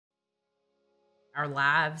Our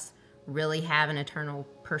lives really have an eternal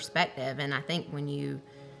perspective, and I think when you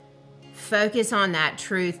focus on that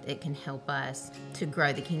truth, it can help us to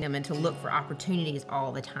grow the kingdom and to look for opportunities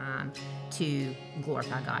all the time to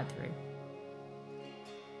glorify God through.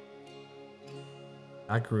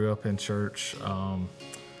 I grew up in church. I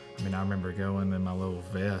remember going in my little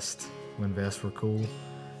vest when vests were cool,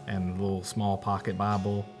 and a little small pocket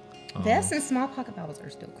Bible. Vests and small pocket Bibles are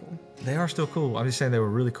still cool. They are still cool. I'm just saying they were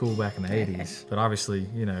really cool back in the 80s. But obviously,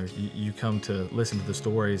 you come to listen to the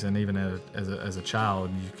stories, and even as a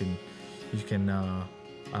child, you can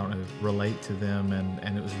relate to them,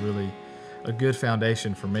 and it was really a good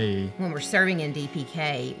foundation for me. When we're serving in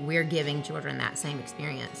DPK, we're giving children that same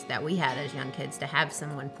experience that we had as young kids, to have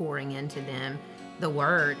someone pouring into them the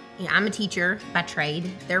Word. I'm a teacher by trade.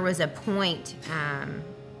 There was a point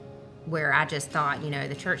where I just thought,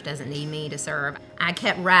 the church doesn't need me to serve. I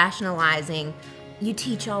kept rationalizing, you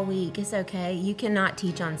teach all week, it's okay. You cannot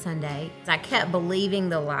teach on Sunday. I kept believing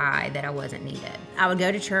the lie that I wasn't needed. I would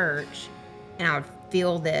go to church and I would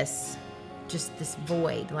feel this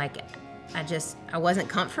void. Like I wasn't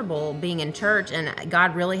comfortable being in church, and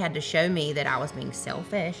God really had to show me that I was being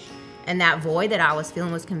selfish. And that void that I was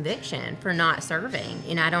feeling was conviction for not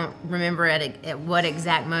serving. I don't remember at what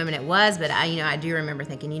exact moment it was, but I do remember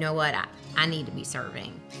thinking, you know what, I need to be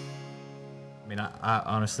serving. I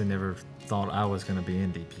honestly never thought I was going to be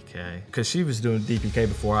in DPK, because she was doing DPK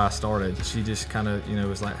before I started. She just kind of,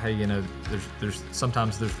 was like, hey,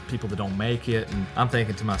 sometimes there's people that don't make it, and I'm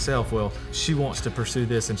thinking to myself, well, she wants to pursue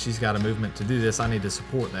this and she's got a movement to do this. I need to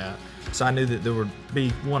support that. So I knew that there would be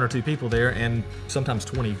 1 or 2 people there, and sometimes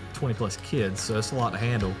 20 plus kids, so it's a lot to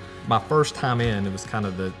handle. My first time in, it was kind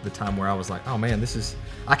of the time where I was like, oh man,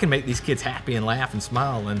 I can make these kids happy and laugh and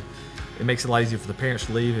smile, and it makes it a lot easier for the parents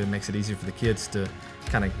to leave. It makes it easier for the kids to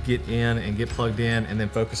kind of get in and get plugged in and then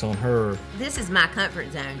focus on her. This is my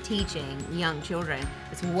comfort zone, teaching young children.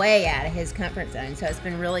 It's way out of his comfort zone, so it's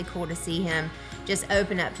been really cool to see him just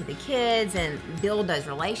open up to the kids and build those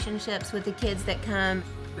relationships with the kids that come.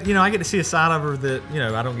 I get to see a side of her that,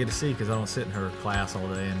 I don't get to see because I don't sit in her class all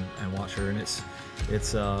day and watch her, and it's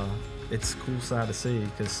a cool side to see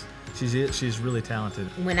because she's really talented.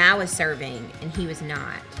 When I was serving and he was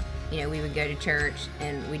not, we would go to church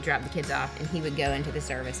and we'd drop the kids off, and he would go into the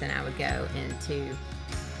service and I would go into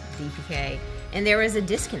DPK. And there was a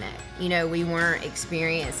disconnect. We weren't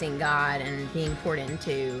experiencing God and being poured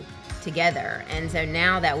into together. And so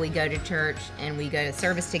now that we go to church and we go to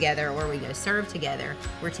service together, or we go serve together,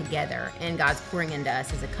 we're together, and God's pouring into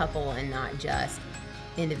us as a couple and not just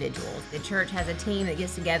individuals. The church has a team that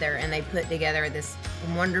gets together and they put together this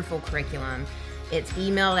wonderful curriculum. It's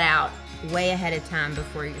emailed out way ahead of time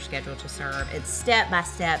before you're scheduled to serve. It's step by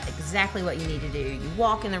step exactly what you need to do. You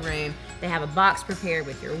walk in the room, they have a box prepared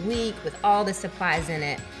with your week, with all the supplies in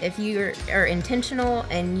it. If you are intentional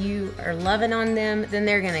and you are loving on them, then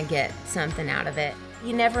they're gonna get something out of it.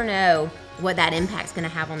 You never know what that impact's gonna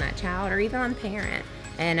have on that child or even on the parent.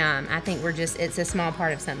 And I think it's a small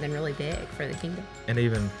part of something really big for the kingdom. And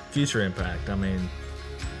even future impact. The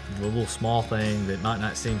little small thing that might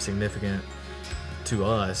not seem significant to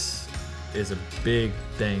us is a big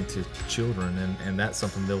thing to children, and that's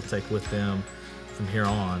something they'll take with them from here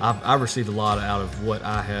on. I've received a lot out of what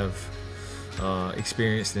I have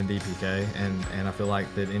experienced in DPK, and I feel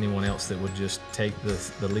like that anyone else that would just take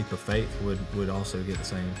the leap of faith would also get the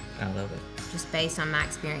same out of it. Just based on my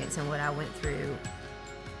experience and what I went through,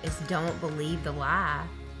 is don't believe the lie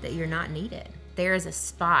that you're not needed. There is a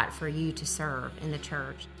spot for you to serve in the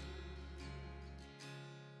church.